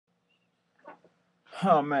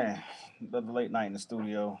Oh man, the late night in the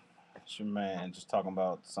studio. It's your man just talking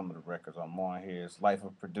about some of the records I'm on here. It's Life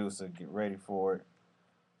of Producer. Get ready for it.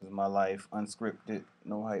 This is my life, unscripted,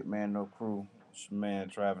 no hype man, no crew. It's your man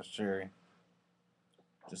Travis Cherry.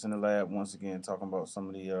 Just in the lab once again, talking about some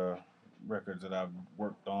of the records that I've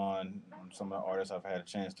worked on, some of the artists I've had a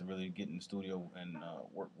chance to really get in the studio and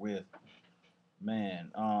work with.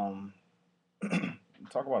 Man,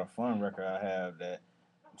 talk about a fun record I have that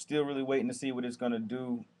I'm still really waiting to see what it's gonna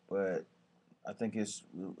do, but I think it's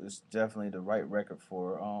definitely the right record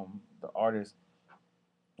for the artist.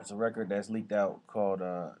 It's a record that's leaked out called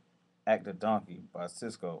 "Act a Donkey" by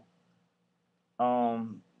Sisqo.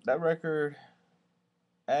 That record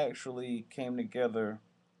actually came together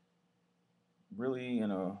really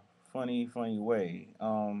in a funny way.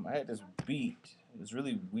 I had this beat. It was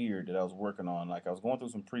really weird that I was working on. Like I was going through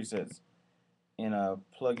some presets in a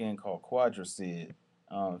plugin called Quadrasid.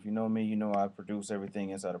 If you know me, you know I produce everything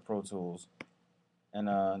inside of Pro Tools. And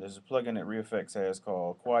there's a plugin that ReFX has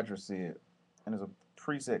called Quadrasid, and there's a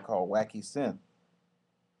preset called Wacky Synth.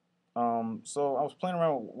 So I was playing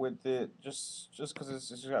around with it just because it's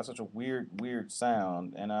just got such a weird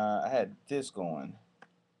sound, and I had this going.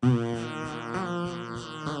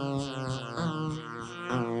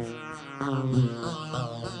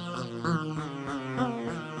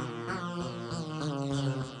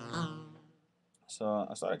 So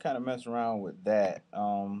I started kind of messing around with that.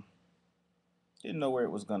 Didn't know where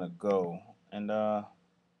it was gonna go, and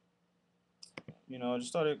just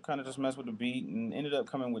started kind of just mess with the beat, and ended up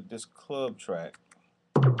coming with this club track.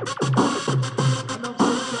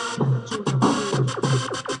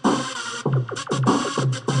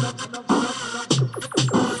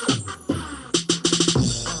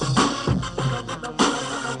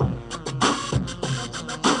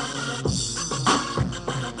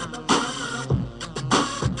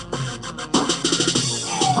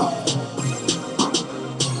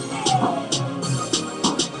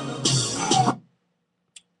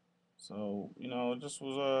 So, just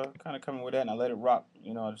was kind of coming with that, and I let it rock.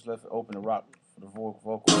 I just left it open to rock for the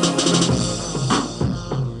vocal.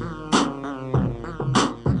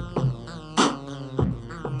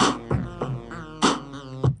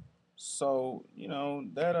 So,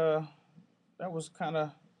 that was kind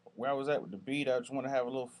of where I was at with the beat. I just want to have a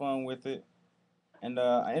little fun with it, and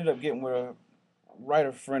I ended up getting with a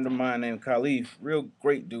writer friend of mine named Khalif. Real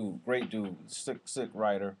great dude, sick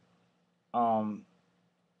writer. Um,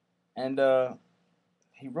 and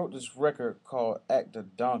he wrote this record called "Act a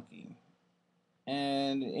Donkey,"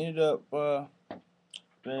 and it ended up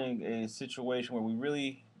being a situation where we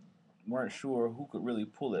really weren't sure who could really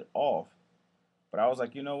pull it off. But I was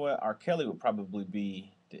like, you know what? R. Kelly would probably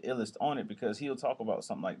be the illest on it because he'll talk about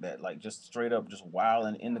something like that, like just straight up, just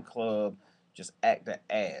wilding in the club, just act the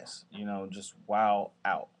ass, just wild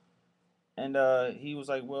out. And he was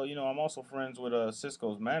like, well, I'm also friends with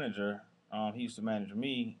Cisco's manager. He used to manage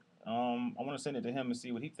me. I want to send it to him and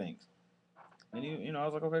see what he thinks. And I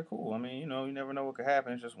was like, okay, cool. I mean, you never know what could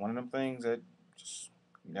happen. It's just one of them things that just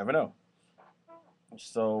you never know.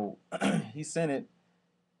 So he sent it,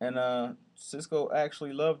 and Cisco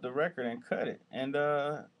actually loved the record and cut it, and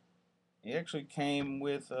he actually came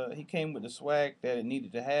with the swag that it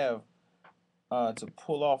needed to have to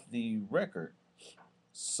pull off the record.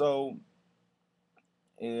 So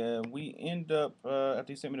we end up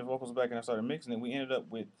after he sent me the vocals back and I started mixing it, we ended up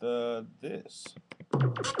with this.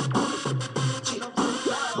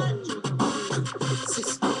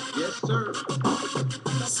 Sisqo, yes sir.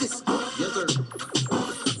 Sisqo, yes sir.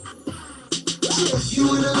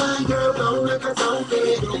 You in the line, girl, don't make a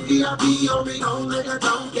donkey. VIP on me, don't make a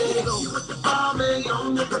donkey. You with the bar, man,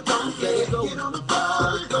 don't make a donkey. Get on the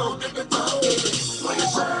bar, don't make a donkey. Pull your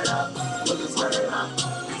shirt up, pull your skirt up.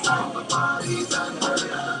 It's time for parties unheard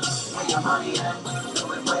of. Where your money at?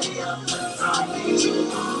 Throw it way up. I'm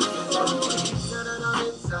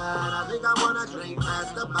inside. I think I wanna drink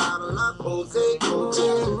past the bottle of Jose. Go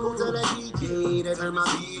to the DJ to turn my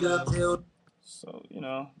beat up till. So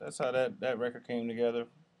that's how that record came together,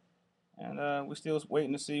 and we're still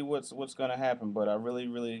waiting to see what's gonna happen. But I really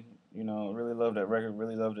really love that record.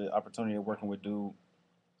 Really love the opportunity of working with Dude.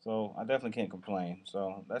 So I definitely can't complain.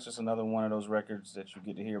 So that's just another one of those records that you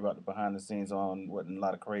get to hear about the behind the scenes on. Wasn't a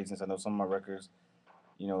lot of craziness. I know some of my records,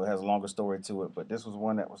 it has a longer story to it, but this was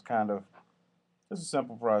one that was kind of just a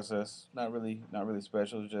simple process. Not really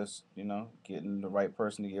special. Just getting the right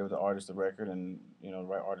person to give the artist the record, and the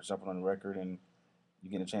right artist jumping on the record, and you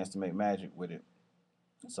get a chance to make magic with it.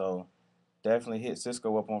 So definitely hit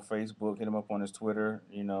Cisco up on Facebook, hit him up on his Twitter,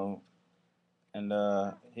 and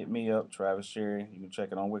hit me up, Travis Sherry. You can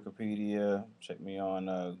check it on Wikipedia. Check me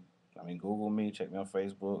on I mean, Google me, check me on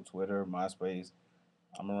Facebook, Twitter, MySpace.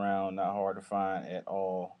 I'm around, not hard to find at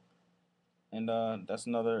all. And that's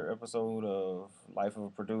another episode of Life of a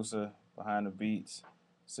Producer, Behind the Beats,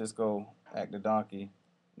 Cisco, Act the Donkey.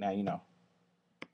 Now you know.